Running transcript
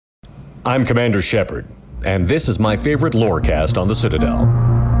I'm Commander Shepard, and this is my favorite lorecast on the Citadel.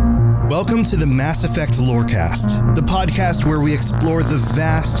 Welcome to the Mass Effect Lorecast, the podcast where we explore the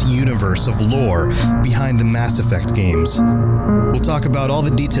vast universe of lore behind the Mass Effect games. We'll talk about all the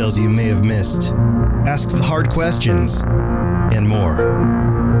details you may have missed, ask the hard questions, and more.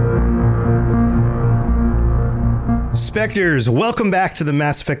 Spectres, welcome back to the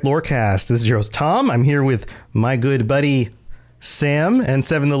Mass Effect Lorecast. This is your host, Tom. I'm here with my good buddy, Sam, and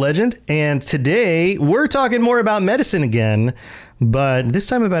Seven the Legend. And today, we're talking more about medicine again, but this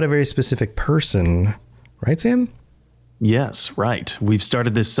time about a very specific person. Right, Sam? Yes, right. We've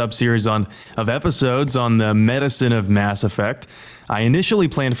started this sub-series of episodes on the medicine of Mass Effect. I initially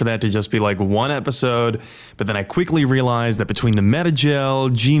planned for that to just be like one episode, but then I quickly realized that between the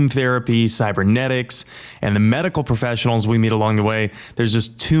metagel, gene therapy, cybernetics, and the medical professionals we meet along the way, there's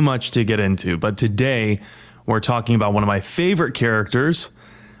just too much to get into. But today, we're talking about one of my favorite characters.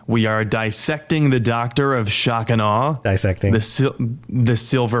 We are dissecting the doctor of shock and awe. Dissecting. The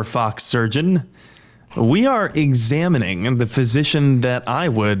Silver Fox surgeon. We are examining the physician that I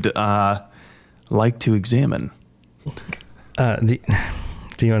would like to examine. Do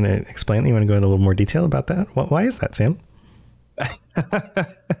you want to explain? You want to go into a little more detail about that? Why is that, Sam?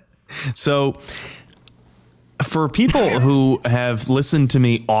 So, for people who have listened to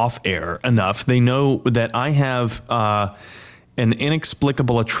me off air enough, they know that I have an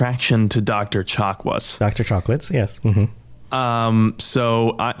inexplicable attraction to Dr. Chakwas. Dr. Chocolates, yes. Mm-hmm.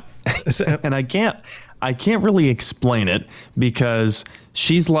 So and I can't really explain it because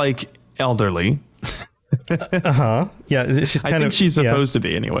she's like elderly. Yeah, she's kind of. I think she's supposed to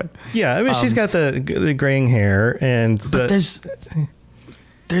be anyway. Yeah, I mean, she's got the graying hair, and but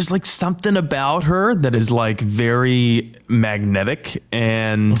there's like something about her that is like very magnetic,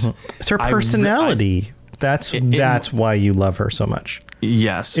 and it's her personality. That's why you love her so much.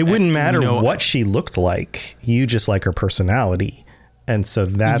 Yes, it wouldn't matter what she looked like. You just like her personality, and so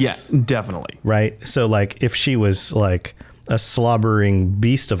that's definitely right. So like, if she was like a slobbering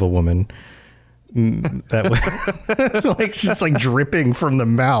beast of a woman. That was like just like dripping from the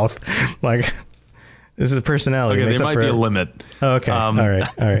mouth. Like, this is the personality. Okay, there might be a limit. Oh, okay. All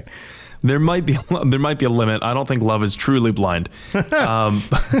right. There might be a limit. I don't think love is truly blind. But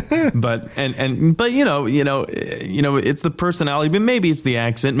you know, it's the personality, but maybe it's the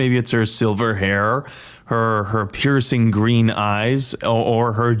accent, maybe it's her silver hair, her piercing green eyes,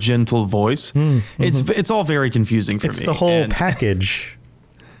 or her gentle voice. It's all very confusing for me. It's the whole package.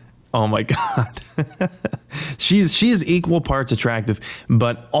 Oh my God. She's equal parts attractive,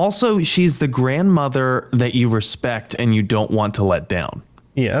 but also she's the grandmother that you respect and you don't want to let down.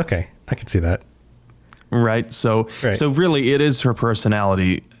 Yeah. Okay. I can see that. Right. So really it is her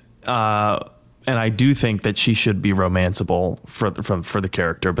personality. And I do think that she should be romanceable for the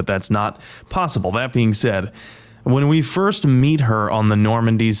character, but that's not possible. That being said, when we first meet her on the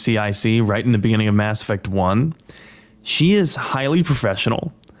Normandy's CIC right in the beginning of Mass Effect 1, she is highly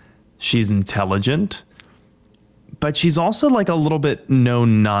professional. She's intelligent, but she's also like a little bit no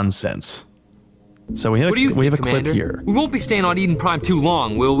nonsense. So we have a clip here. We won't be staying on Eden Prime too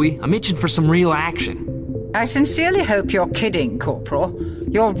long, will we? I'm itching for some real action. I sincerely hope you're kidding, Corporal.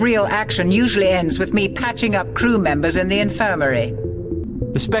 Your real action usually ends with me patching up crew members in the infirmary.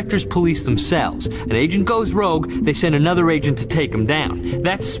 The Spectres police themselves. An agent goes rogue, they send another agent to take him down.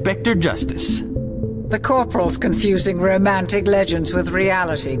 That's Spectre justice. The Corporal's confusing romantic legends with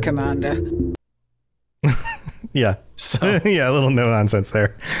reality, Commander. Yeah. Yeah, a little no nonsense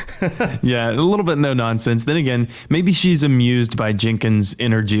there. Yeah, a little bit no nonsense. Then again, maybe she's amused by Jenkins'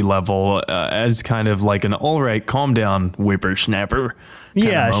 energy level as kind of like an all right, calm down whippersnapper.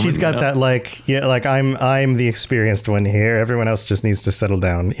 Yeah, moment, she's got that like I'm the experienced one here. Everyone else just needs to settle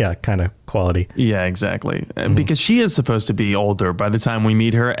down. Yeah, kind of quality. Yeah, exactly. Because she is supposed to be older by the time we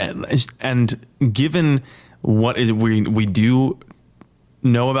meet her, and given what we do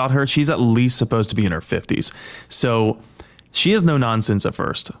know about her, she's at least supposed to be in her 50s. So she is no nonsense at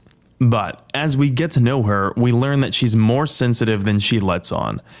first. But as we get to know her, we learn that she's more sensitive than she lets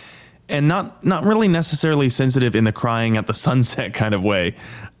on. And not really necessarily sensitive in the crying at the sunset kind of way,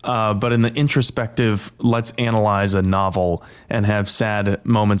 but in the introspective, let's analyze a novel and have sad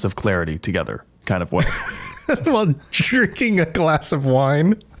moments of clarity together kind of way. While drinking a glass of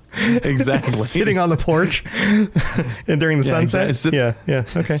wine. Exactly. Sitting on the porch and during the sunset. Exactly. Yeah.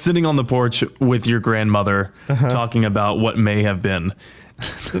 Okay. Sitting on the porch with your grandmother talking about what may have been.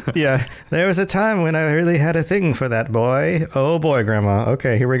 Yeah. There was a time when I really had a thing for that boy. Oh boy, Grandma.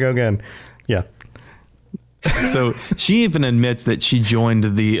 Okay, here we go again. Yeah. So she even admits that she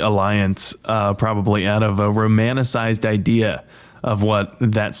joined the Alliance probably out of a romanticized idea of what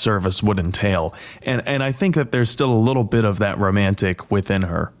that service would entail. And I think that there's still a little bit of that romantic within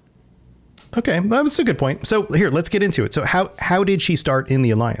her. Okay, that's a good point. So here, let's get into it. So how did she start in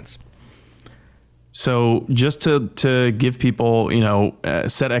the Alliance? So just to give people,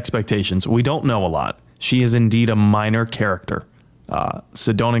 set expectations, we don't know a lot. She is indeed a minor character.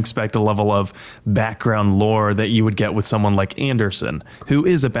 So don't expect a level of background lore that you would get with someone like Anderson, who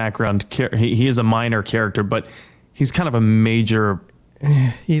is a background he is a minor character, but he's kind of a major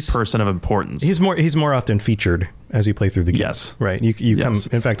person of importance. He's more often featured as you play through the game. Yes. Right. You come,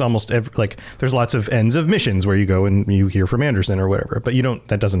 in fact, almost there's lots of ends of missions where you go and you hear from Anderson or whatever, but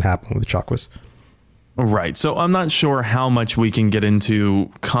that doesn't happen with Chakwas. Right. So I'm not sure how much we can get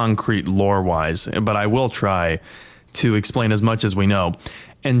into concrete lore wise, but I will try to explain as much as we know.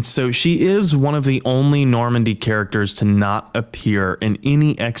 And so she is one of the only Normandy characters to not appear in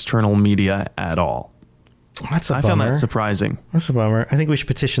any external media at all. That's a bummer. I found that surprising. That's a bummer. I think we should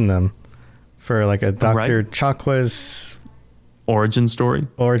petition them for like a Dr. Chakwas origin story.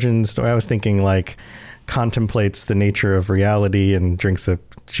 I was thinking like contemplates the nature of reality and drinks a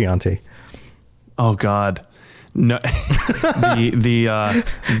Chianti. Oh God. No, let's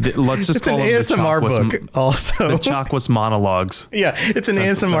just call it an ASMR book. Also, the Chakwas monologues. Yeah, it's an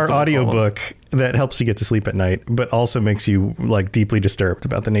ASMR audiobook that helps you get to sleep at night, but also makes you like deeply disturbed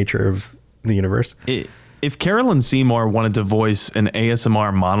about the nature of the universe. If Carolyn Seymour wanted to voice an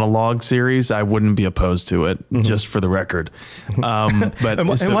ASMR monologue series, I wouldn't be opposed to it. Just for the record. But and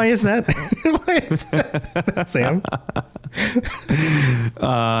why is that? Why is that, Sam?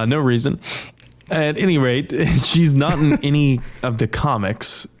 No reason. At any rate, she's not in any of the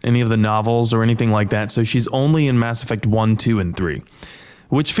comics, any of the novels or anything like that. So she's only in Mass Effect 1, 2, and 3,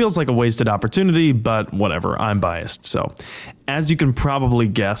 which feels like a wasted opportunity, but whatever. I'm biased. So as you can probably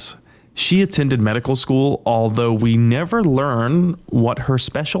guess, she attended medical school, although we never learn what her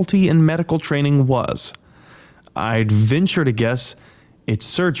specialty in medical training was. I'd venture to guess it's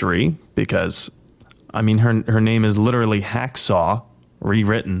surgery because, her name is literally Hacksaw.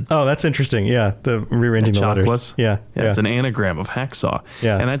 Rewritten. Oh, that's interesting. Yeah, the rearranging the letters. Yeah, it's an anagram of Hacksaw.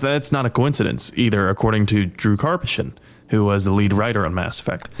 Yeah, and that's not a coincidence either, according to Drew Karpyshyn, who was the lead writer on Mass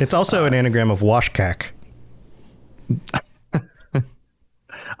Effect. It's also an anagram of Washcack.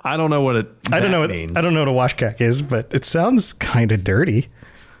 I don't know what it. I don't know what a Washcack is, but it sounds kind of dirty.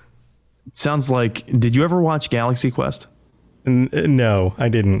 It sounds like. Did you ever watch Galaxy Quest? No, I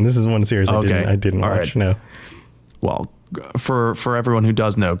didn't. This is one series I didn't watch. Right. No. Well, for everyone who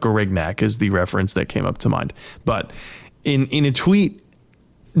does know, Gorignac is the reference that came up to mind. But in a tweet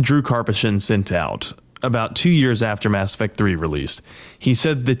Drew Karpyshyn sent out about 2 years after Mass Effect 3 released, he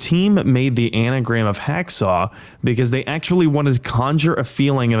said the team made the anagram of Hacksaw because they actually wanted to conjure a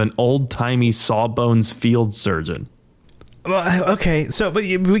feeling of an old-timey sawbones field surgeon. Well, okay, so but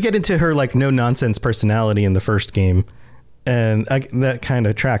we get into her like no-nonsense personality in the first game, and that kind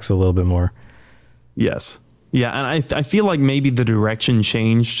of tracks a little bit more. Yes. Yeah, and I feel like maybe the direction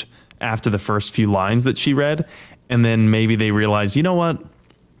changed after the first few lines that she read, and then maybe they realized, you know what?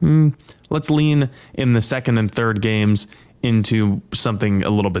 Let's lean in the second and third games into something a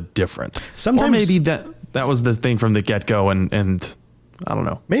little bit different. Sometimes, or maybe that was the thing from the get-go, and I don't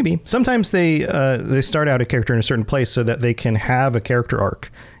know. Maybe. Sometimes they start out a character in a certain place so that they can have a character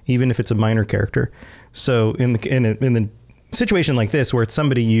arc, even if it's a minor character. So in the situation like this, where it's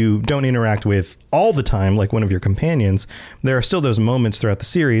somebody you don't interact with all the time, like one of your companions, there are still those moments throughout the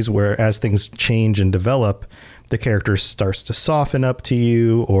series where as things change and develop, the character starts to soften up to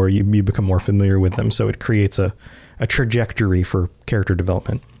you, or you become more familiar with them. So it creates a trajectory for character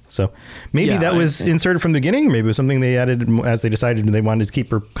development. So maybe that was inserted from the beginning. Maybe it was something they added as they decided they wanted to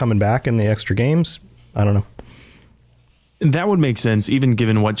keep her coming back in the extra games. I don't know. That would make sense, even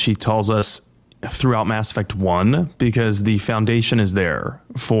given what she tells us throughout Mass Effect 1, because the foundation is there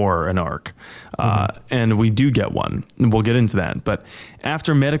for an arc. And we do get one. We'll get into that. But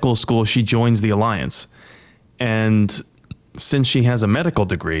after medical school, she joins the Alliance. And since she has a medical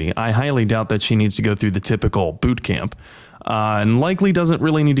degree, I highly doubt that she needs to go through the typical boot camp. And likely doesn't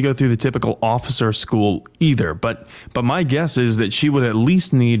really need to go through the typical officer school either. But my guess is that she would at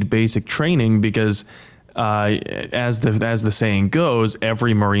least need basic training because, as the saying goes,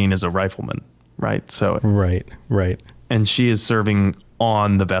 every Marine is a rifleman. Right. So right. And she is serving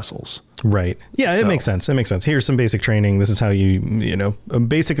on the vessels. Right. Yeah, it makes sense. Here's some basic training. This is how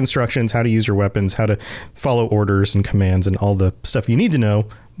basic instructions, how to use your weapons, how to follow orders and commands and all the stuff you need to know.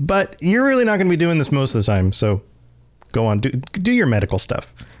 But you're really not going to be doing this most of the time. So go on, do your medical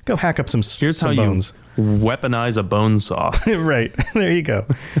stuff. Go hack up some Here's some how bones. You weaponize a bone saw. Right. There you go.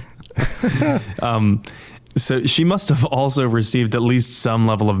 So she must have also received at least some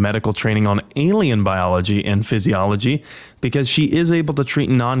level of medical training on alien biology and physiology, because she is able to treat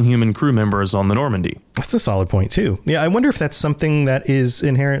non-human crew members on the Normandy. That's a solid point, too. Yeah, I wonder if that's something that is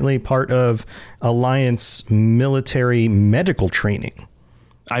inherently part of Alliance military medical training.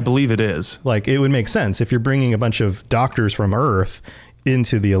 I believe it is. Like, it would make sense. If you're bringing a bunch of doctors from Earth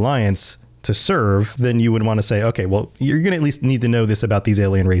into the Alliance to serve, then you would want to say, okay, well, you're going to at least need to know this about these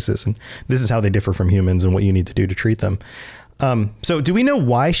alien races, and this is how they differ from humans and what you need to do to treat them. So do we know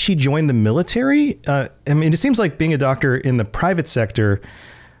why she joined the military? I mean, it seems like being a doctor in the private sector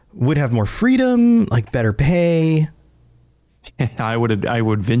would have more freedom, like better pay. I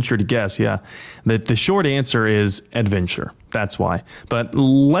would venture to guess, yeah, that the short answer is adventure. That's why. But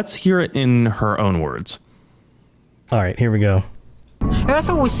let's hear it in her own words. All right, here we go. Earth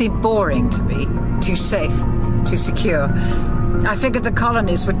always seemed boring to me. Too safe, too secure. I figured the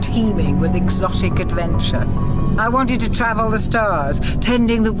colonies were teeming with exotic adventure. I wanted to travel the stars,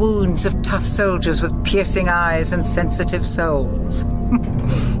 tending the wounds of tough soldiers with piercing eyes and sensitive souls.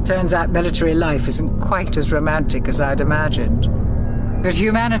 Turns out military life isn't quite as romantic as I'd imagined. But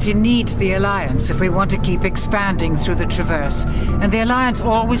humanity needs the Alliance if we want to keep expanding through the Traverse, and the Alliance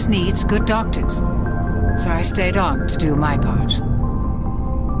always needs good doctors. So I stayed on to do my part.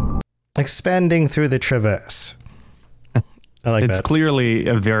 Expanding through the Traverse. I like that. It's clearly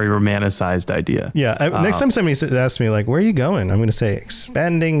a very romanticized idea. Yeah. Next time somebody asks me, like, where are you going? I'm going to say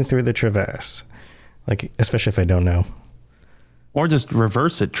expanding through the Traverse. Like, especially if I don't know. Or just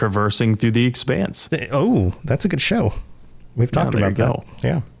reverse it, traversing through the expanse. Oh, that's a good show. We've talked about that.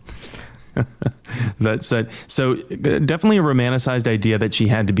 Yeah. That's it. So definitely a romanticized idea that she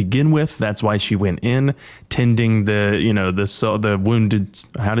had to begin with. That's why she went in tending the wounded.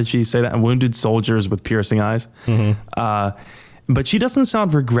 How did she say that? Wounded soldiers with piercing eyes. Mm-hmm. But she doesn't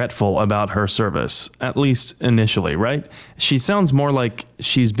sound regretful about her service, at least initially, right? She sounds more like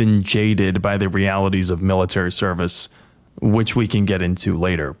she's been jaded by the realities of military service, which we can get into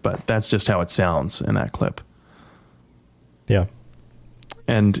later. But that's just how it sounds in that clip. Yeah.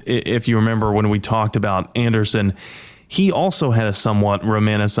 And if you remember when we talked about Anderson, he also had a somewhat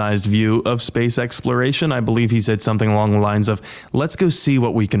romanticized view of space exploration. I believe he said something along the lines of, let's go see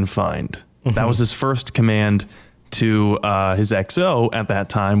what we can find. Mm-hmm. That was his first command to his XO at that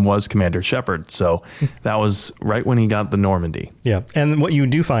time was Commander Shepard. So that was right when he got the Normandy. Yeah. And what you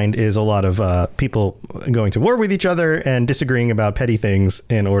do find is a lot of people going to war with each other and disagreeing about petty things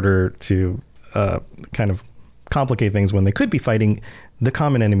in order to kind of complicate things when they could be fighting the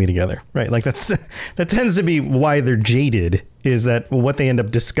common enemy together, right? Like that tends to be why they're jaded, is that what they end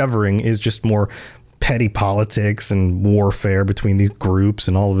up discovering is just more petty politics and warfare between these groups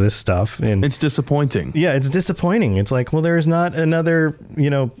and all of this stuff. And it's disappointing. Yeah, it's disappointing. It's like, well, there's not another,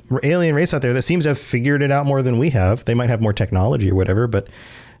 alien race out there that seems to have figured it out more than we have. They might have more technology or whatever, but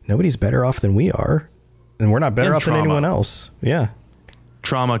nobody's better off than we are. And we're not better off than anyone else. Yeah.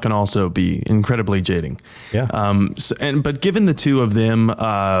 Trauma can also be incredibly jading. Yeah. But given the two of them,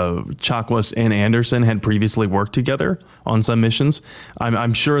 Chakwas and Anderson had previously worked together on some missions,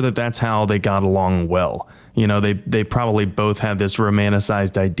 I'm sure that's how they got along well. They probably both had this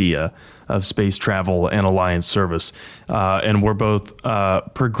romanticized idea of space travel and Alliance service, and we're both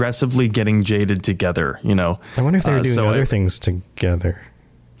progressively getting jaded together. I wonder if they were doing other things together.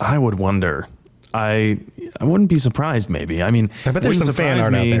 I would wonder. I wouldn't be surprised, maybe. I mean, I bet there's some fan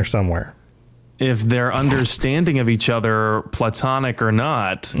art out there somewhere. If their understanding of each other, platonic or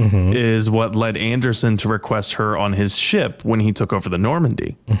not, mm-hmm. is what led Anderson to request her on his ship when he took over the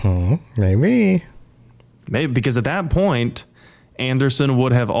Normandy. Mm-hmm. Maybe because at that point, Anderson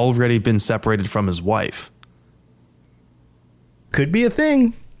would have already been separated from his wife. Could be a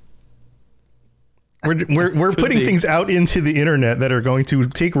thing. We're putting things out into the internet that are going to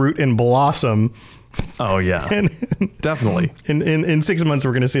take root and blossom. Oh yeah, definitely. In 6 months,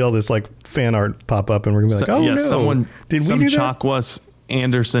 we're going to see all this like fan art pop up, and we're going to be like, some we do that? Chakwas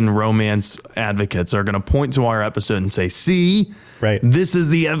Anderson romance advocates are going to point to our episode and say, "See, right, this is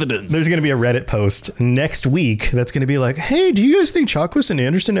the evidence." There's going to be a Reddit post next week that's going to be like, "Hey, do you guys think Chakwas and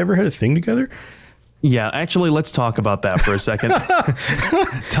Anderson ever had a thing together?" Yeah, actually, let's talk about that for a second.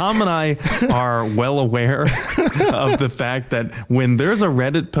 Tom and I are well aware of the fact that when there's a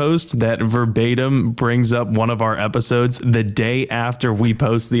Reddit post that verbatim brings up one of our episodes the day after we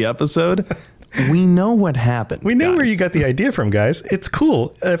post the episode, we know what happened. We know where you got the idea from, guys. It's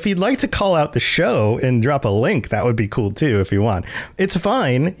cool. If you'd like to call out the show and drop a link, that would be cool, too, if you want. It's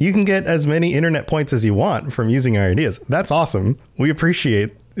fine. You can get as many internet points as you want from using our ideas. That's awesome. We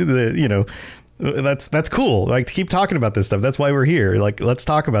appreciate that's cool. Like, to keep talking about this stuff. That's why we're here. Like, let's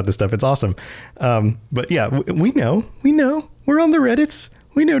talk about this stuff. It's awesome. But yeah, we know. We're on the Reddits.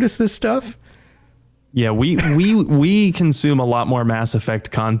 We notice this stuff. Yeah, we consume a lot more Mass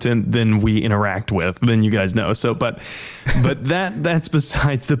Effect content than we interact with, than you guys know. So, but that's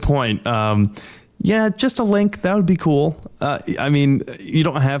besides the point. Yeah, just a link. That would be cool. I mean, you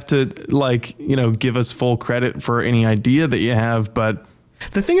don't have to give us full credit for any idea that you have. But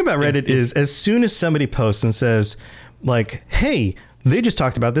the thing about Reddit is, as soon as somebody posts and says, like, hey, they just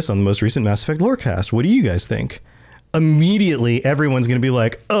talked about this on the most recent Mass Effect Lorecast, what do you guys think? Immediately, everyone's going to be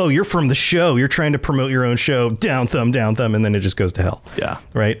like, oh, you're from the show. You're trying to promote your own show. Down thumb. And then it just goes to hell. Yeah.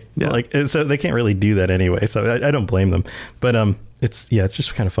 Right. Yeah. Like, so they can't really do that anyway. So I don't blame them. But it's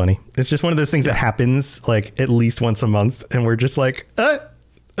just kind of funny. It's just one of those things that happens like at least once a month. And we're just like,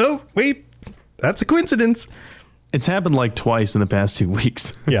 oh, wait, that's a coincidence. It's happened like twice in the past 2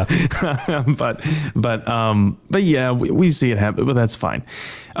 weeks. Yeah. but yeah, we see it happen, but that's fine.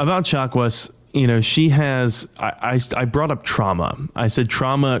 About Chakwas, she has, I brought up trauma. I said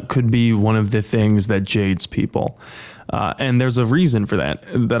trauma could be one of the things that jades people. And there's a reason for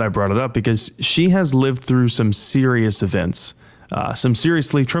that I brought it up, because she has lived through some serious events, some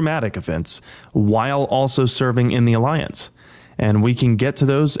seriously traumatic events, while also serving in the Alliance. And we can get to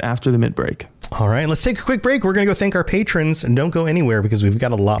those after the mid-break. All right, let's take a quick break. We're going to go thank our patrons, and don't go anywhere because we've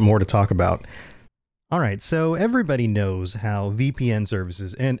got a lot more to talk about. All right, so everybody knows how VPN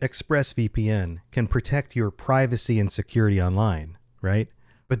services and ExpressVPN can protect your privacy and security online, right?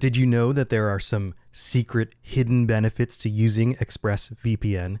 But did you know that there are some secret hidden benefits to using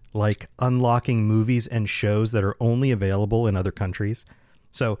ExpressVPN, like unlocking movies and shows that are only available in other countries?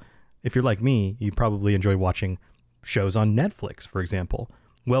 So if you're like me, you probably enjoy watching shows on Netflix, for example.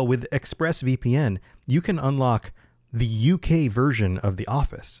 Well, with ExpressVPN, you can unlock the UK version of The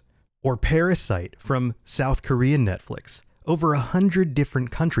Office, or Parasite from South Korean Netflix. Over 100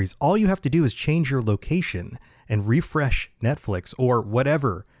 different countries. All you have to do is change your location and refresh Netflix or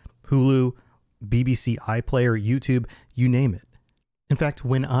whatever, Hulu, BBC iPlayer, YouTube, you name it. In fact,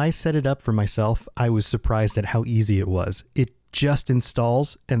 when I set it up for myself, I was surprised at how easy it was. It just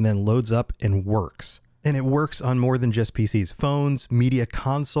installs and then loads up and works. And it works on more than just PCs, phones, media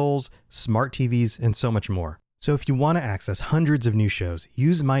consoles, smart TVs, and so much more. So if you want to access hundreds of new shows,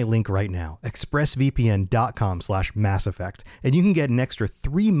 use my link right now, expressvpn.com/Mass Effect, and you can get an extra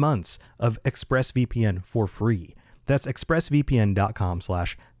 3 months of ExpressVPN for free. That's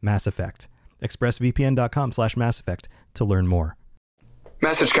expressvpn.com/Mass Effect. expressvpn.com/Mass Effect to learn more.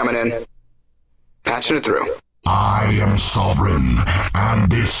 Message coming in. Patching it through. I am sovereign, and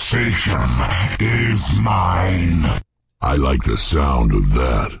this station is mine. I like the sound of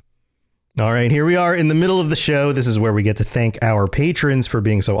that. All right, here we are in the middle of the show. This is where we get to thank our patrons for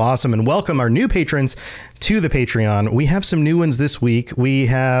being so awesome and welcome our new patrons to the Patreon. We have some new ones this week. We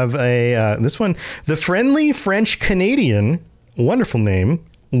have this one, the Friendly French Canadian, wonderful name.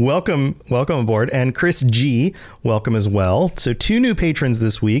 Welcome aboard. And Chris G, welcome as well. So 2 new patrons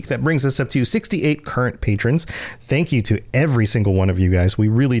this week. That brings us up to 68 current patrons. Thank you to every single one of you guys. We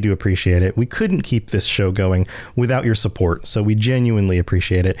really do appreciate it. We couldn't keep this show going without your support, so we genuinely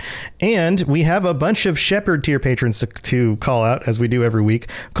appreciate it. And we have a bunch of Shepherd tier patrons to call out, as we do every week.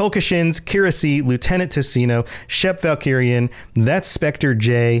 Kolkashins, Kira C, Lieutenant Tocino, Shep Valkyrian, That's Spectre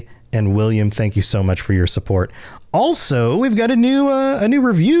J, and William. Thank you so much for your support. Also, we've got a new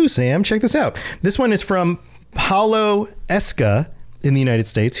review, Sam. Check this out. This one is from Paulo Esca in the United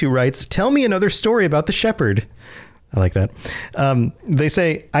States, who writes, "Tell me another story about the Shepherd." I like that. They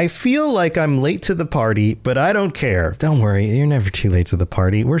say, "I feel like I'm late to the party, but I don't care. Don't worry, you're never too late to the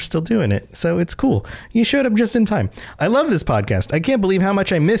party. We're still doing it, so it's cool. You showed up just in time. I love this podcast. I can't believe how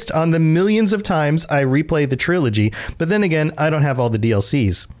much I missed on the millions of times I replay the trilogy, but then again, I don't have all the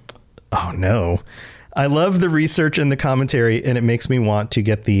DLCs. Oh no. I love the research and the commentary, and it makes me want to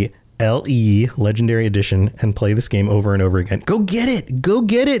get the LE Legendary Edition and play this game over and over again. Go get it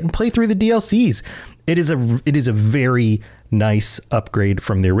and play through the DLCs. It is a very nice upgrade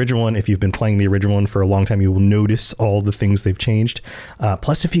from the original one. If you've been playing the original one for a long time, you will notice all the things they've changed.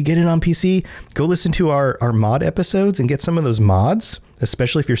 Plus, if you get it on PC, go listen to our mod episodes and get some of those mods,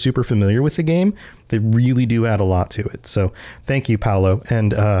 especially if you're super familiar with the game. They really do add a lot to it. So thank you, Paolo.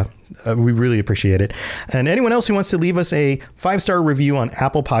 And we really appreciate it. And anyone else who wants to leave us a 5-star review on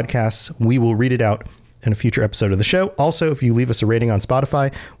Apple Podcasts, we will read it out in a future episode of the show. Also, if you leave us a rating on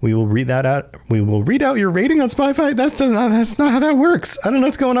Spotify, we will read that out. We will read out your rating on Spotify. That's not how that works. I don't know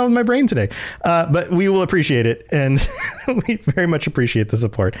what's going on with my brain today, but we will appreciate it, and we very much appreciate the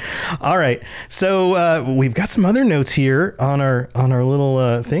support. All right, so we've got some other notes here on our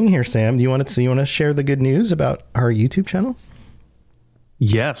little thing here. Sam, do you want to share the good news about our YouTube channel?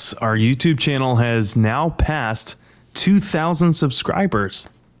 Yes, our YouTube channel has now passed 2,000 subscribers.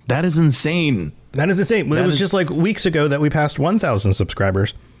 That is insane. That is insane. Well, it was just like weeks ago that we passed 1,000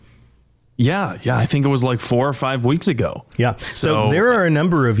 subscribers. Yeah. I think it was like 4 or 5 weeks ago. Yeah. So there are a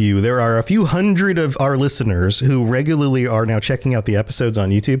number of you. There are a few hundred of our listeners who regularly are now checking out the episodes on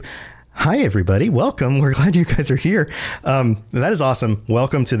YouTube. Hi, everybody. Welcome. We're glad you guys are here. That is awesome.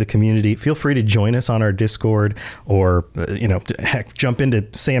 Welcome to the community. Feel free to join us on our Discord or, heck, jump into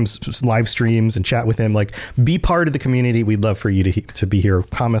Sam's live streams and chat with him. Like, be part of the community. We'd love for you to be here.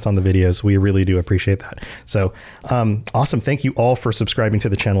 Comment on the videos. We really do appreciate that. So awesome. Thank you all for subscribing to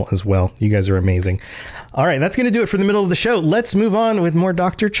the channel as well. You guys are amazing. All right. That's going to do it for the middle of the show. Let's move on with more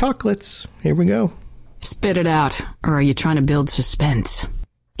Dr. Chocolates. Here we go. Spit it out. Or are you trying to build suspense?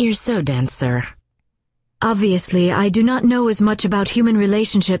 You're so dense, sir. Obviously, I do not know as much about human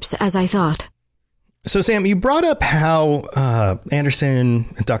relationships as I thought. So, Sam, you brought up how Anderson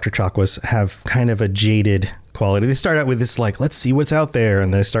and Dr. Chakwas have kind of a jaded quality. They start out with this, like, let's see what's out there,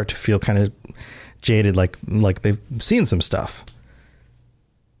 and they start to feel kind of jaded, like they've seen some stuff.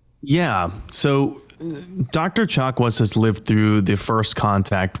 Yeah. So, Dr. Chakwas has lived through the First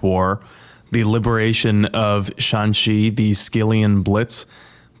Contact War, the liberation of Shanxi, the Skillian Blitz.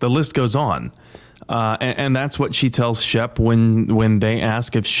 The list goes on. And that's what she tells Shep when they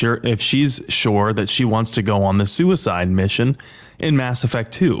ask if she's sure that she wants to go on the suicide mission in Mass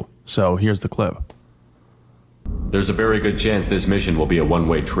Effect 2. So here's the clip. There's a very good chance this mission will be a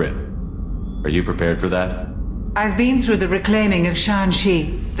one-way trip. Are you prepared for that? I've been through the reclaiming of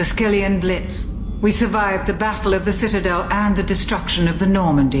Shanxi, the Skillian Blitz. We survived the Battle of the Citadel and the destruction of the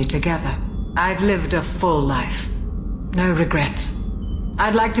Normandy together. I've lived a full life. No regrets.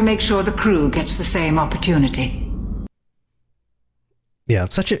 I'd like to make sure the crew gets the same opportunity. Yeah,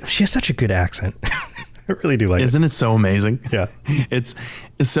 she has such a good accent. I really do like it. Isn't it so amazing? Yeah. It's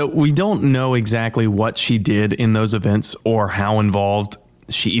so we don't know exactly what she did in those events or how involved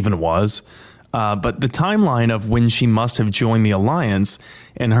she even was. But the timeline of when she must have joined the Alliance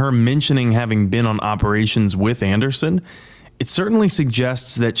and her mentioning having been on operations with Anderson, it certainly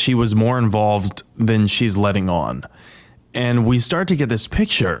suggests that she was more involved than she's letting on. And we start to get this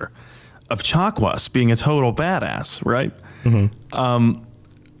picture of Chakwas being a total badass, right? Mm-hmm.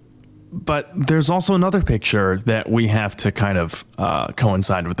 But there's also another picture that we have to kind of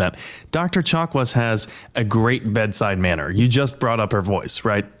coincide with that. Dr. Chakwas has a great bedside manner. You just brought up her voice,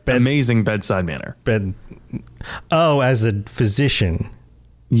 right? Amazing bedside manner. As a physician.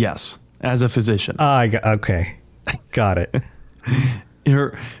 Yes, as a physician. Okay. Got it.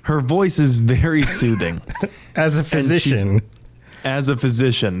 Her voice is very soothing. As a physician. As a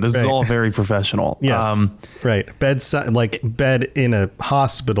physician. This is all very professional. Yes. Right. Bedside, like bed in a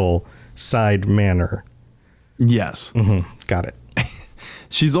hospital side manner. Yes. Mm-hmm. Got it.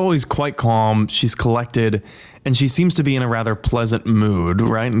 She's always quite calm. She's collected, and she seems to be in a rather pleasant mood,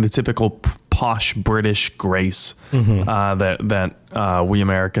 right? In the typical posh British grace that we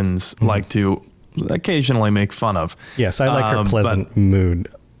Americans like to occasionally make fun of. Yes, I like her pleasant mood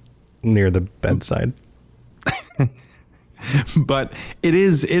near the bedside. But it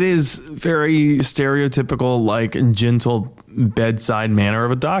is very stereotypical, like gentle bedside manner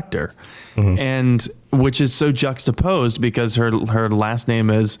of a doctor, and which is so juxtaposed because her last name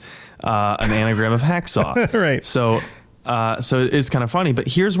is an anagram of hacksaw. Right. So it's kind of funny. But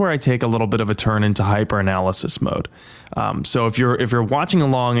here's where I take a little bit of a turn into hyper-analysis mode. So if you're watching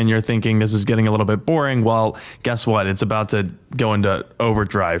along and you're thinking this is getting a little bit boring, well, guess what? It's about to go into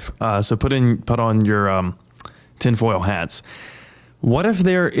overdrive. So put on your tinfoil hats. What if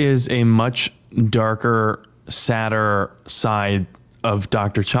there is a much darker, sadder side of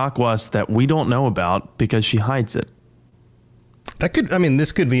Dr. Chakwas that we don't know about because she hides it?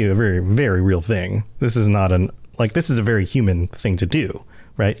 This could be a very, very real thing. This is not this is a very human thing to do,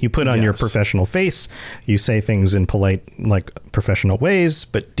 right? You put on your professional face, you say things in polite, like professional ways,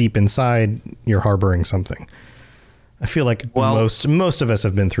 but deep inside you're harboring something. I feel like most of us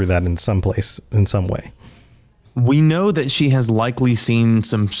have been through that in some place, in some way. We know that she has likely seen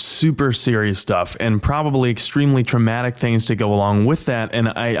some super serious stuff and probably extremely traumatic things to go along with that. And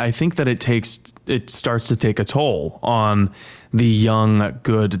I think that it starts to take a toll on the young,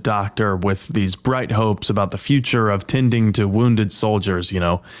 good doctor with these bright hopes about the future of tending to wounded soldiers,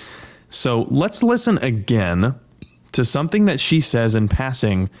 So let's listen again to something that she says in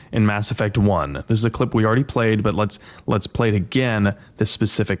passing in Mass Effect 1. This is a clip we already played, but let's play it again, this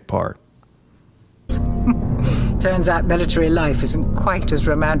specific part. Turns out military life isn't quite as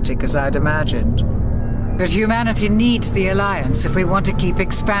romantic as I'd imagined. But humanity needs the Alliance if we want to keep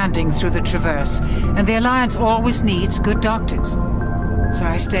expanding through the Traverse, and the Alliance always needs good doctors. So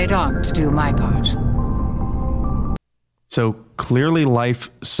I stayed on to do my part. So clearly life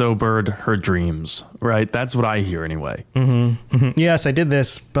sobered her dreams, right? That's what I hear anyway. Mm-hmm. Mm-hmm. Yes, I did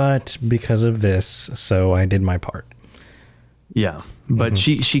this, but because of this, so I did my part. Yeah, but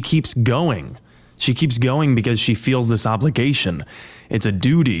she keeps going. She keeps going because she feels this obligation. It's a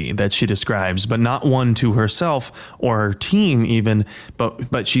duty that she describes, but not one to herself or her team even,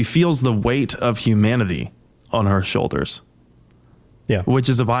 but she feels the weight of humanity on her shoulders. Yeah. Which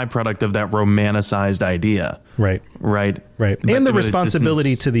is a byproduct of that romanticized idea. Right. Right. Right. But, and the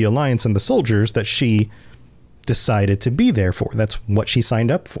responsibility to the Alliance and the soldiers that she decided to be there for. That's what she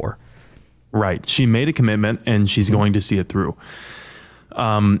signed up for. Right. She made a commitment and she's going to see it through.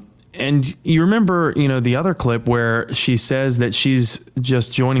 And you remember, the other clip where she says that she's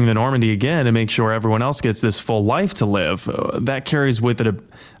just joining the Normandy again to make sure everyone else gets this full life to live. That carries with it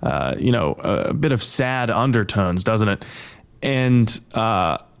a bit of sad undertones, doesn't it? And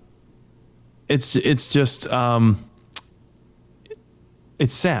it's just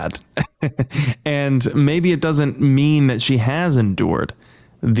it's sad. And maybe it doesn't mean that she has endured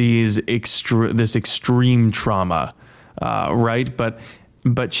this extreme trauma, right?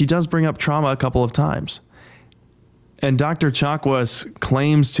 But she does bring up trauma a couple of times. And Dr. Chakwas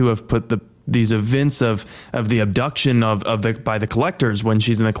claims to have put these events of the abduction by the collectors when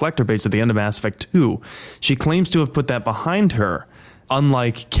she's in the collector base at the end of Mass Effect 2. She claims to have put that behind her.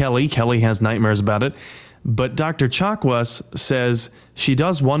 Unlike Kelly has nightmares about it. But Dr. Chakwas says she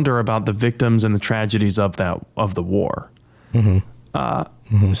does wonder about the victims and the tragedies of the war.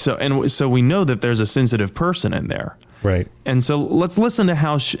 Mm-hmm. So we know that there's a sensitive person in there. Right. And so let's listen to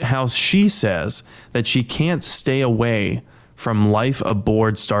how she says that she can't stay away from life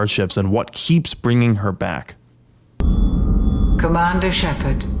aboard starships and what keeps bringing her back. Commander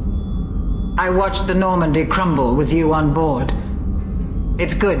Shepard, I watched the Normandy crumble with you on board.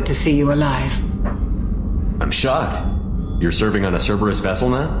 It's good to see you alive. I'm shocked. You're serving on a Cerberus vessel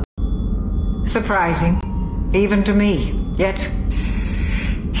now? Surprising, even to me. Yet,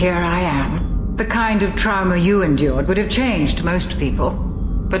 here I am. The kind of trauma you endured would have changed most people.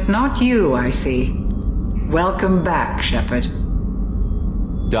 But not you, I see. Welcome back, Shepard.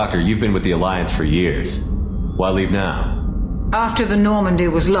 Doctor, you've been with the Alliance for years. Why leave now? After the Normandy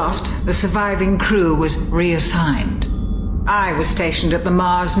was lost, the surviving crew was reassigned. I was stationed at the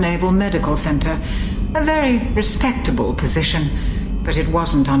Mars Naval Medical Center, a very respectable position, but it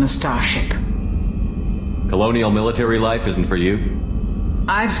wasn't on a starship. Colonial military life isn't for you?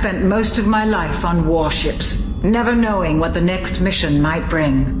 I've spent most of my life on warships, never knowing what the next mission might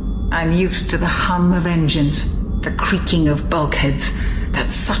bring. I'm used to the hum of engines, the creaking of bulkheads,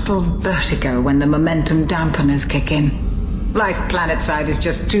 that subtle vertigo when the momentum dampeners kick in. Life planetside is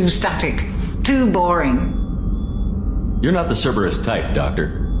just too static, too boring. You're not the Cerberus type,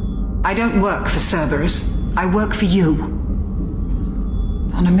 Doctor. I don't work for Cerberus. I work for you.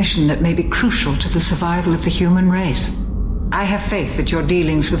 On a mission that may be crucial to the survival of the human race. I have faith that your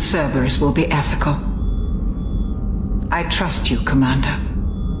dealings with Cerberus will be ethical. I trust you, Commander.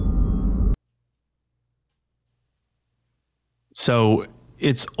 So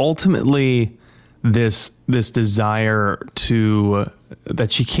it's ultimately this desire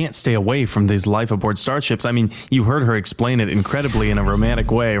that she can't stay away from these life aboard starships. I mean, you heard her explain it incredibly in a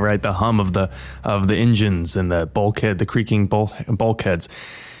romantic way, right? The hum of the engines and the bulkhead, the creaking bulkheads.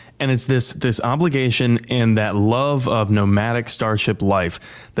 And it's this obligation and that love of nomadic starship life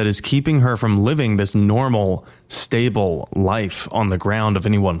that is keeping her from living this normal, stable life on the ground of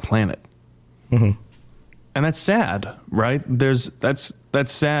any one planet. Mm-hmm. And that's sad, right? That's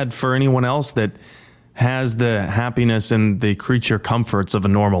sad for anyone else that has the happiness and the creature comforts of a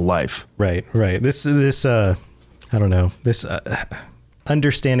normal life. Right. This I don't know, this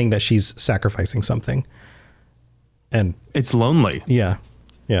understanding that she's sacrificing something. And it's lonely. Yeah.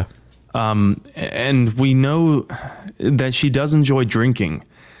 Yeah. And we know that she does enjoy drinking,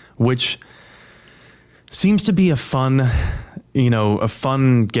 which seems to be a fun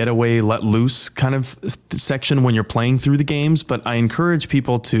getaway, let loose kind of section when you're playing through the games. But I encourage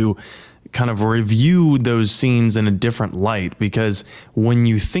people to kind of review those scenes in a different light, because when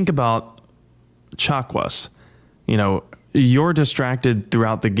you think about Chakwas, you're distracted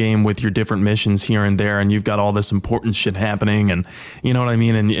throughout the game with your different missions here and there, and you've got all this important shit happening, and you know what I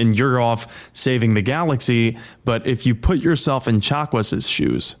mean, and you're off saving the galaxy. But if you put yourself in Chakwas'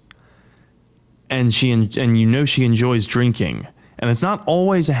 shoes, and she enjoys drinking, and it's not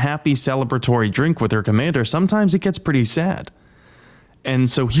always a happy celebratory drink with her commander. Sometimes it gets pretty sad. And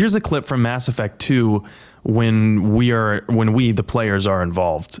so here's a clip from Mass Effect 2 when we the players are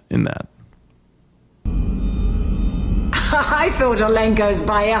involved in that. I thought Alenko's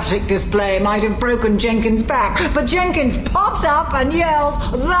biotic display might have broken Jenkins' back, but Jenkins pops up and yells,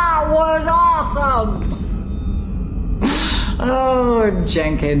 "That was awesome!" Oh,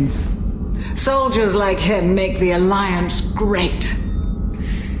 Jenkins. Soldiers like him make the Alliance great.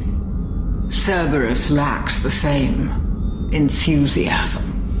 Cerberus lacks the same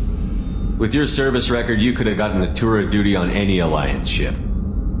enthusiasm. With your service record, you could have gotten a tour of duty on any Alliance ship.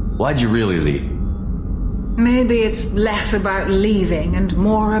 Why'd you really leave? Maybe it's less about leaving and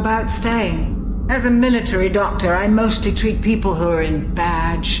more about staying. As a military doctor, I mostly treat people who are in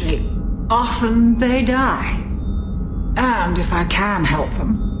bad shape. Often they die. And if I can help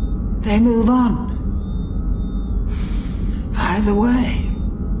them, they move on. Either way,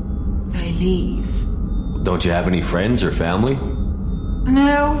 they leave. Don't you have any friends or family?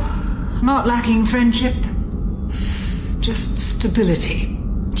 No, not lacking friendship. Just stability.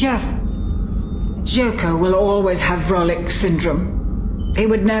 Joker will always have Vrolik syndrome. He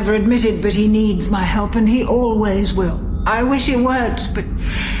would never admit it, but he needs my help, and he always will. I wish it weren't, but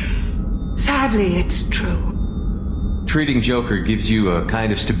sadly it's true. Treating Joker gives you a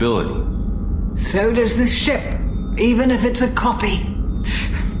kind of stability. So does this ship, even if it's a copy.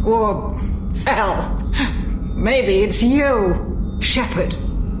 Or, hell, maybe it's you, Shepard.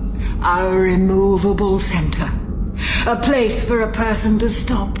 Our immovable center. A place for a person to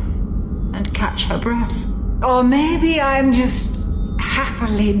stop and catch her breath. Or maybe I'm just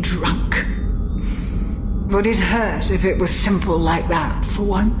happily drunk. Would it hurt if it was simple like that for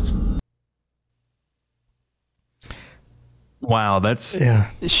once? Wow,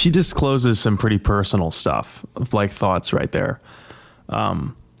 she discloses some pretty personal stuff, like thoughts right there.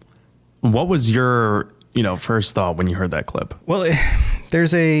 What was your, first thought when you heard that clip? Well,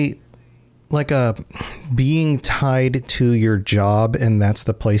 there's a being tied to your job, and that's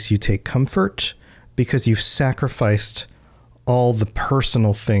the place you take comfort because you've sacrificed all the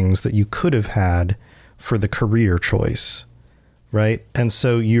personal things that you could have had for the career choice, right? And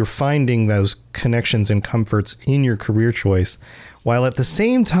so you're finding those connections and comforts in your career choice, while at the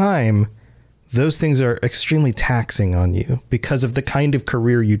same time, those things are extremely taxing on you because of the kind of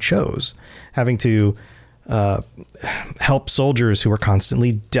career you chose, having to help soldiers who are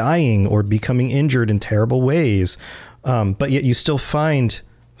constantly dying or becoming injured in terrible ways. But yet you still find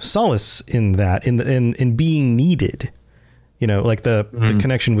solace in that, in being needed, like the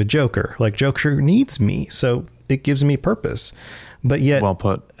connection with Joker, like Joker needs me. So it gives me purpose, but yet well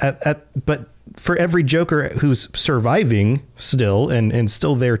put. But for every Joker who's surviving still and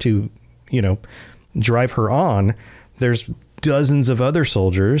still there to, drive her on, there's dozens of other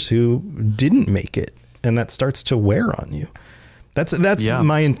soldiers who didn't make it. And that starts to wear on you. That's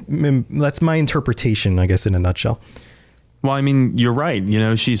my interpretation, I guess, in a nutshell. Well, I mean, you're right.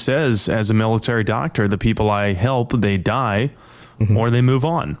 She says, as a military doctor, the people I help, they die or they move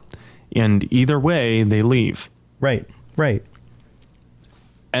on. And either way, they leave. Right.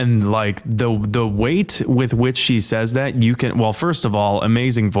 And like the weight with which she says that, first of all,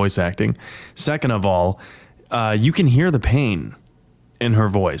 amazing voice acting. Second of all, you can hear the pain in her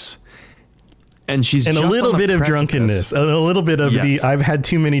voice. And she's and just a little bit of precipice. drunkenness, a little bit of I've had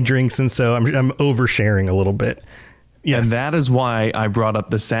too many drinks, and so I'm oversharing a little bit. Yes. And that is why I brought up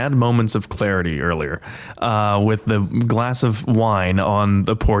the sad moments of clarity earlier with the glass of wine on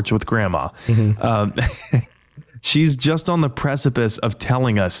the porch with Grandma. She's just on the precipice of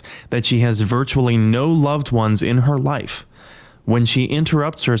telling us that she has virtually no loved ones in her life when she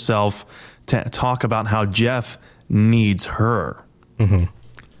interrupts herself to talk about how Jeff needs her.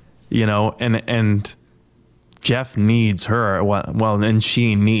 And Jeff needs her. Well, and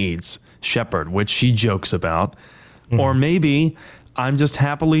she needs Shepard, which she jokes about. Or maybe I'm just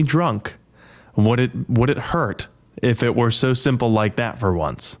happily drunk. Would it hurt if it were so simple like that for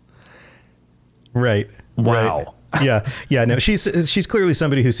once? Right. Wow. Right. Yeah. No, she's clearly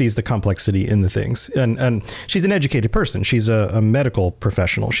somebody who sees the complexity in the things, and she's an educated person. She's a medical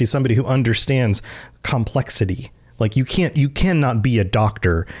professional. She's somebody who understands complexity. Like you cannot be a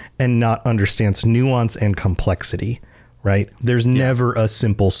doctor and not understand nuance and complexity, right? There's never a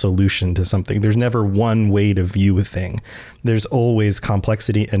simple solution to something. There's never one way to view a thing. There's always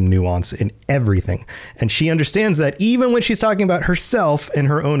complexity and nuance in everything. And she understands that even when she's talking about herself and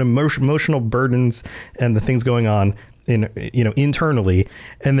her own emotional burdens and the things going on internally.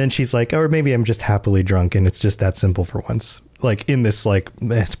 And then she's like, or maybe I'm just happily drunk and it's just that simple for once. Like in this, like,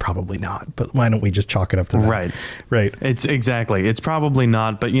 it's probably not, but why don't we just chalk it up to that? Right. It's exactly. It's probably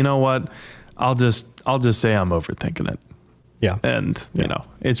not, but you know what? I'll just say I'm overthinking it. Yeah. And, you know,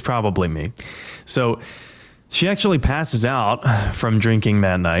 it's probably me. So she actually passes out from drinking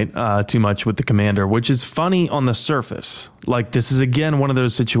that night too much with the commander, which is funny on the surface. Like, this is, again, one of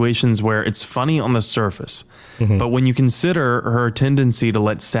those situations where it's funny on the surface. Mm-hmm. But when you consider her tendency to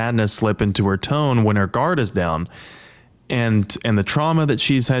let sadness slip into her tone when her guard is down and the trauma that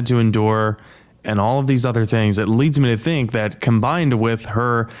she's had to endure and all of these other things, it leads me to think that combined with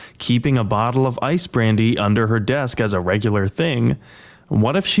her keeping a bottle of ice brandy under her desk as a regular thing,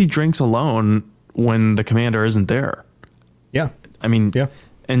 what if she drinks alone when the commander isn't there? Yeah. I mean,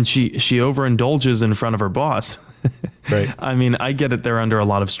 and she overindulges in front of her boss. Right. I mean, I get it. They're under a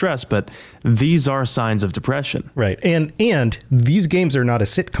lot of stress, but these are signs of depression. Right. And these games are not a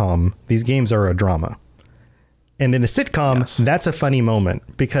sitcom. These games are a drama. And in a sitcom, that's a funny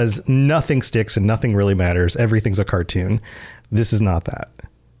moment because nothing sticks and nothing really matters. Everything's a cartoon. This is not that.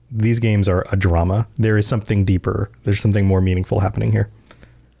 These games are a drama. There is something deeper. There's something more meaningful happening here.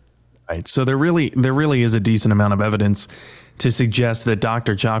 Right. So there really is a decent amount of evidence to suggest that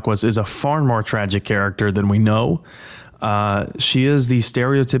Dr. Chakwas is a far more tragic character than we know. She is the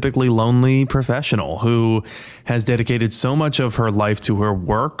stereotypically lonely professional who has dedicated so much of her life to her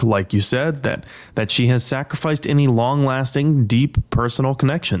work, like you said, that she has sacrificed any long-lasting, deep personal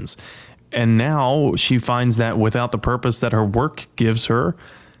connections. And now she finds that without the purpose that her work gives her,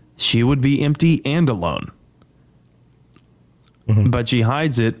 she would be empty and alone. Mm-hmm. But she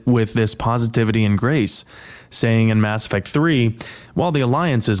hides it with this positivity and grace, saying in Mass Effect 3, "Well, the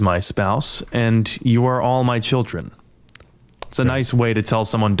Alliance is my spouse, and you are all my children." It's a nice way to tell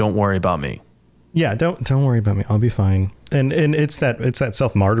someone, don't worry about me. Yeah, don't worry about me. I'll be fine. And it's that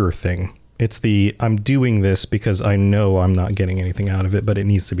self-martyr thing. It's I'm doing this because I know I'm not getting anything out of it, but it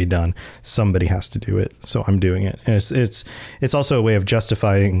needs to be done. Somebody has to do it, so I'm doing it. And it's also a way of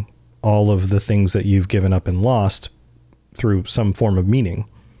justifying all of the things that you've given up and lost through some form of meaning.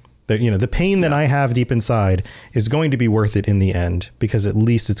 That, you know, the pain that I have deep inside is going to be worth it in the end because at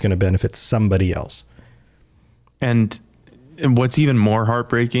least it's going to benefit somebody else. And what's even more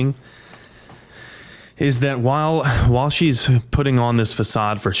heartbreaking is that while she's putting on this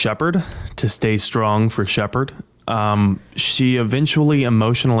facade for Shepard to stay strong for Shepard, she eventually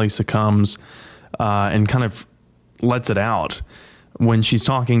emotionally succumbs and kind of lets it out when she's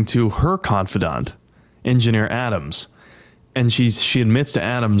talking to her confidant, Engineer Adams. And she admits to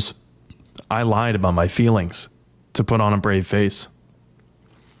Adams, "I lied about my feelings to put on a brave face."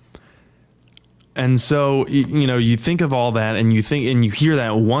 And so, you know, you think of all that and you hear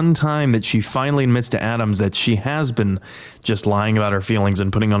that one time that she finally admits to Adams that she has been just lying about her feelings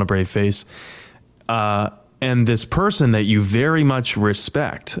and putting on a brave face. And this person that you very much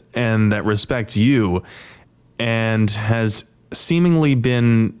respect and that respects you and has seemingly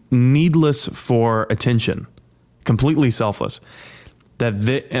been needless for attention, completely selfless.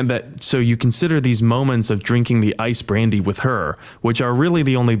 So you consider these moments of drinking the ice brandy with her, which are really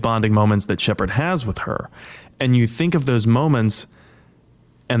the only bonding moments that Shepard has with her. And you think of those moments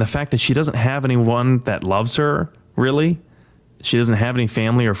and the fact that she doesn't have anyone that loves her, really. She doesn't have any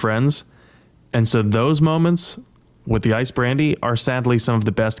family or friends. And so those moments with the ice brandy are sadly some of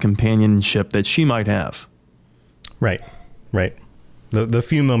the best companionship that she might have. Right. The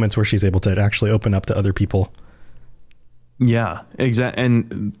few moments where she's able to actually open up to other people. Yeah, exactly.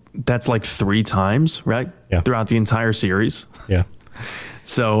 And that's like 3 times, right? Yeah. Throughout the entire series. Yeah.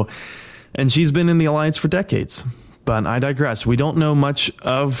 So, and she's been in the Alliance for decades, but I digress. We don't know much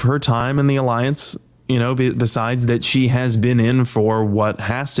of her time in the Alliance, you know, besides that she has been in for what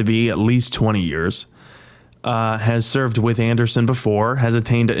has to be at least 20 years, has served with Anderson before, has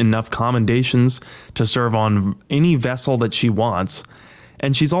attained enough commendations to serve on any vessel that she wants.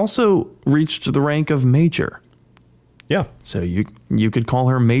 And she's also reached the rank of Major. Yeah. So you could call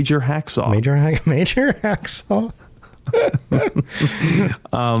her Major Hacksaw. Major Hacksaw.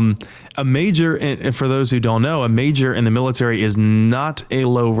 A major, for those who don't know, a major in the military is not a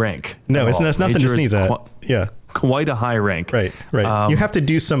low rank. No, that's nothing to sneeze at. Yeah. Quite a high rank. Right. You have to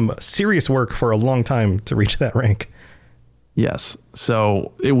do some serious work for a long time to reach that rank. Yes.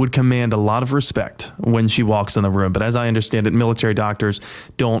 So it would command a lot of respect when she walks in the room. But as I understand it, military doctors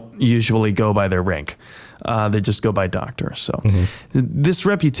don't usually go by their rank. They just go by doctor. So this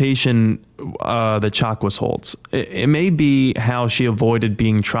reputation that Chakwas holds, it may be how she avoided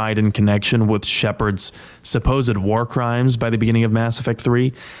being tried in connection with Shepard's supposed war crimes by the beginning of Mass Effect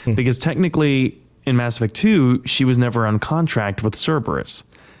 3, because technically in Mass Effect 2, she was never on contract with Cerberus.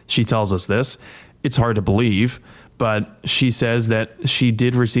 She tells us this. It's hard to believe, but she says that she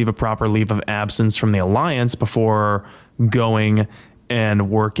did receive a proper leave of absence from the Alliance before going and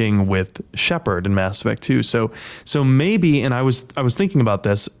working with Shepard in Mass Effect 2. So maybe, and I was thinking about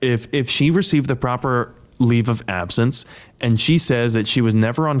this, if she received the proper leave of absence and she says that she was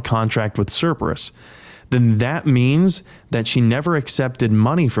never on contract with Cerberus, then that means that she never accepted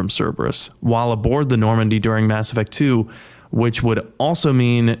money from Cerberus while aboard the Normandy during Mass Effect 2, which would also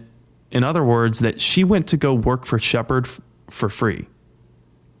mean, in other words, that she went to go work for Shepard for free.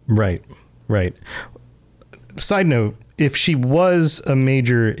 Right. Side note, if she was a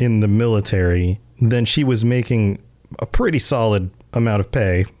major in the military, then she was making a pretty solid amount of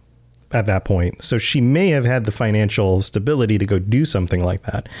pay at that point. So she may have had the financial stability to go do something like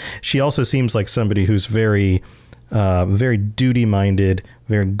that. She also seems like somebody who's very duty-minded,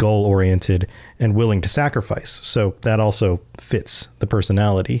 very goal-oriented, and willing to sacrifice. So that also fits the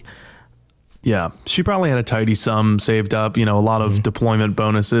personality. Yeah, she probably had a tidy sum saved up, a lot of deployment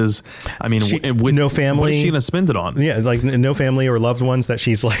bonuses. I mean, with no family, what is she going to spend it on? Yeah, like no family or loved ones that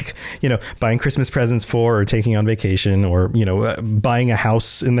she's like, buying Christmas presents for, or taking on vacation, or, buying a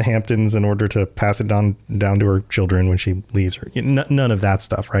house in the Hamptons in order to pass it down to her children when she leaves her. None of that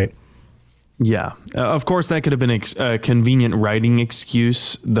stuff, right? Yeah, of course, that could have been a convenient writing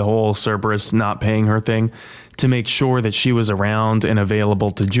excuse, the whole Cerberus not paying her thing, to make sure that she was around and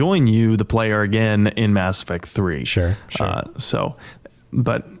available to join you, the player, again in Mass Effect 3. Sure.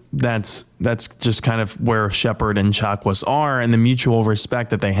 But that's just kind of where Shepard and Chakwas are, and the mutual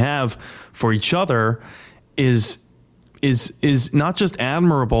respect that they have for each other is not just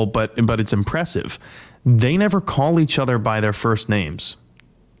admirable, but it's impressive. They never call each other by their first names.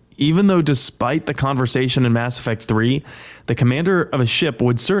 Even though, despite the conversation in Mass Effect 3, the commander of a ship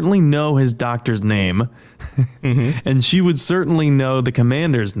would certainly know his doctor's name, and she would certainly know the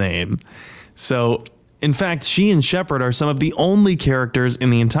commander's name. So, in fact, she and Shepard are some of the only characters in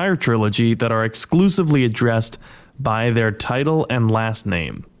the entire trilogy that are exclusively addressed by their title and last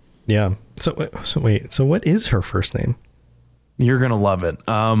name. Yeah. So what is her first name? You're going to love it.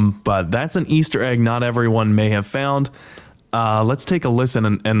 But that's an Easter egg not everyone may have found. Let's take a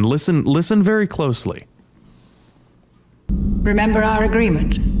listen and listen very closely. Remember our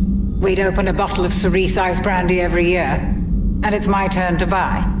agreement? We'd open a bottle of cerise ice brandy every year, and it's my turn to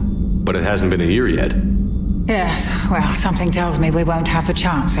buy. But it hasn't been a year yet. Yes, well, something tells me we won't have the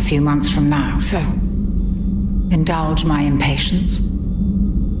chance a few months from now, so indulge my impatience.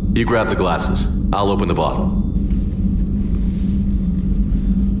 You grab the glasses. I'll open the bottle.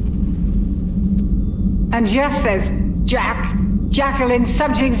 And Jeff says, Jacqueline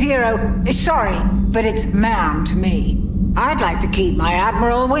Subject Zero is sorry, but it's ma'am to me. I'd like to keep my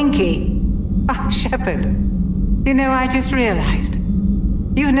Admiral Winky. Oh, Shepard, I just realized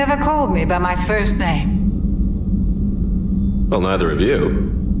you've never called me by my first name. Well, neither of you.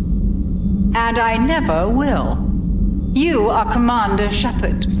 And I never will. You are Commander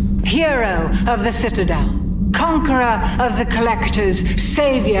Shepard, hero of the Citadel, conqueror of the Collectors,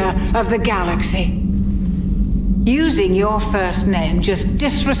 savior of the galaxy. Using your first name just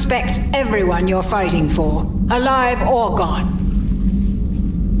disrespects everyone you're fighting for, alive or gone.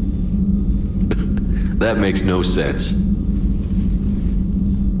 That makes no sense.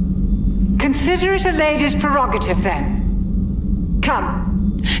 Consider it a lady's prerogative, then.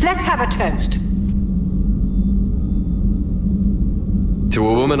 Come, let's have a toast. To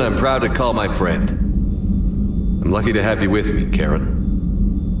a woman I'm proud to call my friend. I'm lucky to have you with me, Karen.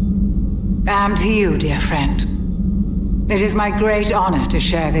 And to you, dear friend. It is my great honor to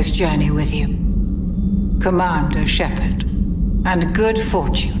share this journey with you, Commander Shepard, and good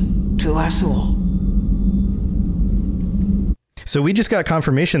fortune to us all. So we just got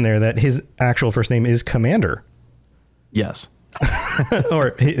confirmation there that his actual first name is Commander. Yes.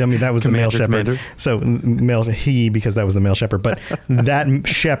 That was the male shepherd. Commander. So because that was the male shepherd. But that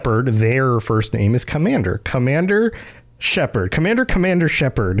shepherd, their first name is Commander. Commander Shepard. Commander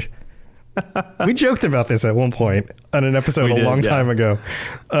Shepard. We joked about this at one point on an episode a long time ago.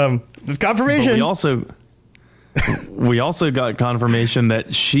 Confirmation. But we also got confirmation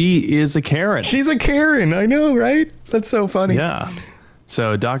that she is a Karen. She's a Karen. I know, right? That's so funny. Yeah.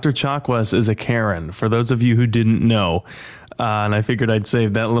 So Dr. Chakwas is a Karen, for those of you who didn't know. And I figured I'd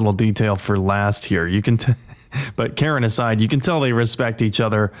save that little detail for last here. You can, but Karen aside, you can tell they respect each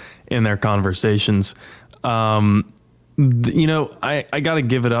other in their conversations. You know, I got to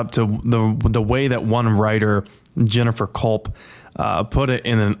give it up to the way that one writer, Jennifer Culp, put it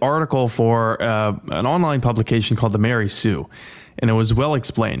in an article for an online publication called The Mary Sue. And it was well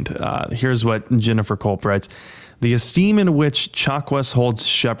explained. Here's what Jennifer Culp writes. The esteem in which Chakwas holds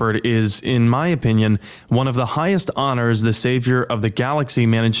Shepard is, in my opinion, one of the highest honors the savior of the galaxy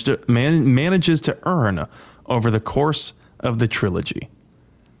manages to earn over the course of the trilogy.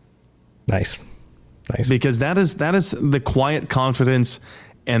 Nice. Because that is the quiet confidence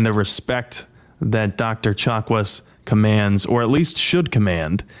and the respect that Dr. Chakwas commands, or at least should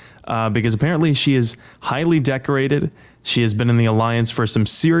command, because apparently she is highly decorated. She has been in the Alliance for some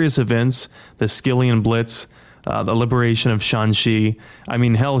serious events, the Skillian Blitz, the liberation of Shanxi. I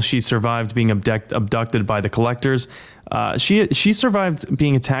mean, hell, she survived being abducted by the Collectors. She survived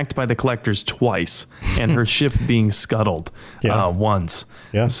being attacked by the Collectors twice, and her ship being scuttled once.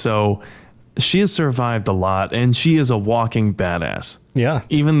 Yeah. So she has survived a lot, and she is a walking badass. Yeah.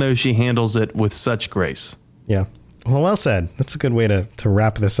 Even though she handles it with such grace. Yeah. Well said. That's a good way to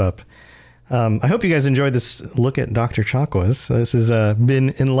wrap this up. I hope you guys enjoyed this look at Dr. Chakwas. This has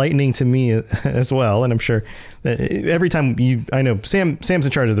been enlightening to me as well. And I'm sure that every time I know Sam's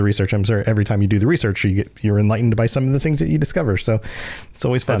in charge of the research. I'm sure every time you do the research, you're enlightened by some of the things that you discover. So it's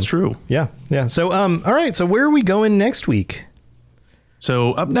always fun. That's true. Yeah. Yeah. So, all right. So where are we going next week?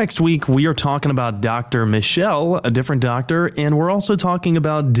 So up next week, we are talking about Dr. Michelle, a different doctor, and we're also talking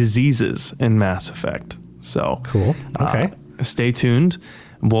about diseases in Mass Effect. So cool. Okay. Stay tuned.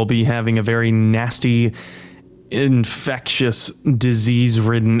 We'll be having a very nasty, infectious,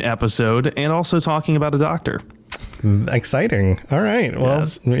 disease-ridden episode, and also talking about a doctor. Exciting. All right. Well,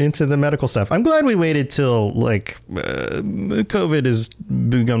 we're into the medical stuff. I'm glad we waited till COVID has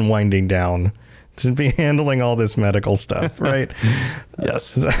begun winding down to be handling all this medical stuff, right?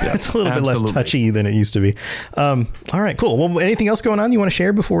 Yes. It's a little bit less touchy than it used to be. All right, cool. Well, anything else going on you want to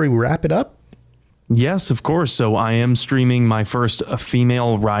share before we wrap it up? Yes, of course. So I am streaming my first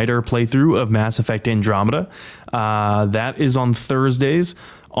female rider playthrough of Mass Effect Andromeda. That is on Thursdays.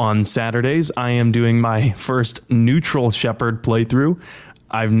 On Saturdays, I am doing my first neutral Shepard playthrough.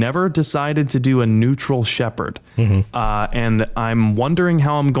 I've never decided to do a neutral Shepard. And I'm wondering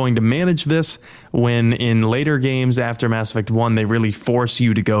how I'm going to manage this when in later games after Mass Effect 1, they really force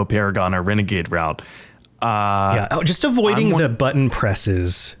you to go Paragon or Renegade route. Just avoiding the button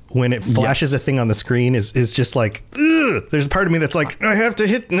presses when it flashes a thing on the screen is just like, ugh. There's a part of me that's like, I have to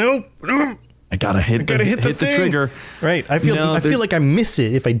hit, I gotta hit the trigger. Right. I feel like I miss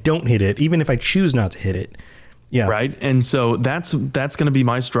it if I don't hit it, even if I choose not to hit it. Yeah. Right. And so that's going to be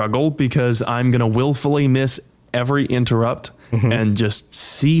my struggle, because I'm going to willfully miss every interrupt and just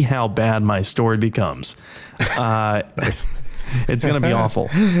see how bad my story becomes. It's going to be awful.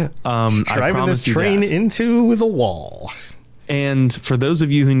 Driving this train into the wall. And for those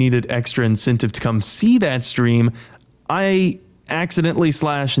of you who needed extra incentive to come see that stream, I accidentally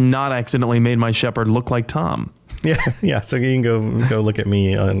 / not accidentally made my Shepard look like Tom. Yeah. So you can go look at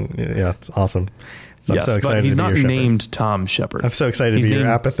me on. Yeah, it's awesome. So I'm so excited. But he's to be not your named Tom Shepard. I'm so excited to be your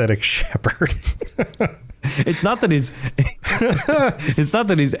apathetic Shepard. It's not that he's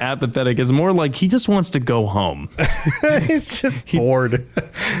apathetic. It's more like he just wants to go home. He's just bored.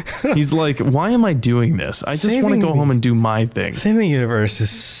 He's like, why am I doing this? I just want to go home and do my thing. Saving the universe is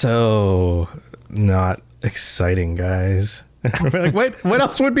so not exciting, guys. Like, what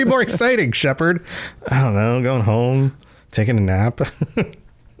else would be more exciting, Shepard? I don't know. Going home, taking a nap.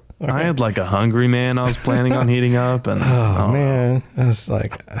 I had like a hungry man I was planning on heating up. And man, I was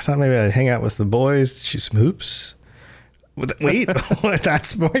like, I thought maybe I'd hang out with the boys, shoot some hoops. Wait,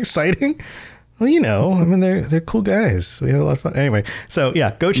 that's more exciting? Well, I mean, they're cool guys. We have a lot of fun. Anyway, so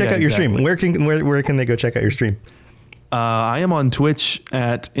yeah, go check out your stream. Where can they go check out your stream? I am on Twitch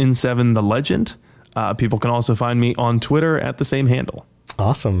at N7 The Legend. People can also find me on Twitter at the same handle.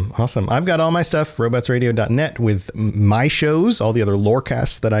 Awesome. I've got all my stuff, robotsradio.net, with my shows, all the other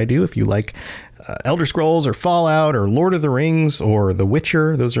lorecasts that I do. If you like Elder Scrolls or Fallout or Lord of the Rings or The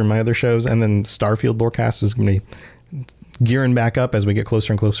Witcher, those are my other shows. And then Starfield Lorecast is going to be gearing back up as we get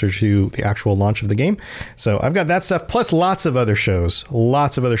closer and closer to the actual launch of the game. So I've got that stuff, plus lots of other shows on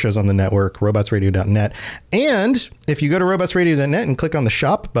the network, robotsradio.net. And if you go to robotsradio.net and click on the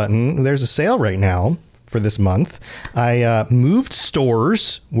shop button, there's a sale right now for this month. I moved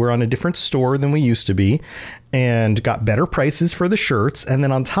stores. We're on a different store than we used to be, and got better prices for the shirts. And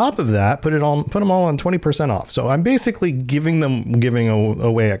then on top of that, put them all on 20% off. So I'm basically giving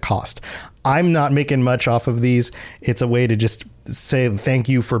away at cost. I'm not making much off of these. It's a way to just say thank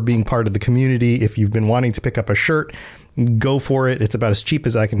you for being part of the community. If you've been wanting to pick up a shirt, go for it. It's about as cheap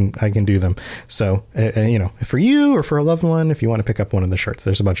as I can do them. So, for you or for a loved one, if you want to pick up one of the shirts,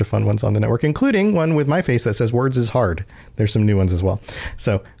 there's a bunch of fun ones on the network, including one with my face that says "Words is hard." There's some new ones as well.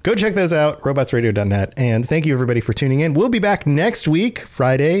 So go check those out, robotsradio.net. And thank you everybody for tuning in. We'll be back next week,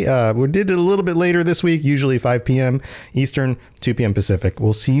 Friday. We did it a little bit later this week, usually 5 p.m. Eastern, 2 p.m. Pacific.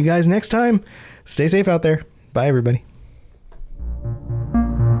 We'll see you guys next time. Stay safe out there. Bye, everybody.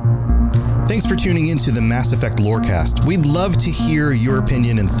 Thanks for tuning into the Mass Effect Lorecast. We'd love to hear your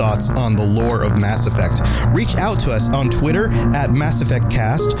opinion and thoughts on the lore of Mass Effect. Reach out to us on Twitter at Mass Effect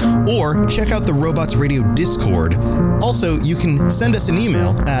Cast, or check out the Robots Radio Discord. Also, you can send us an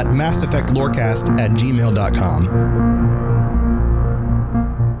email at masseffectlorecast@gmail.com.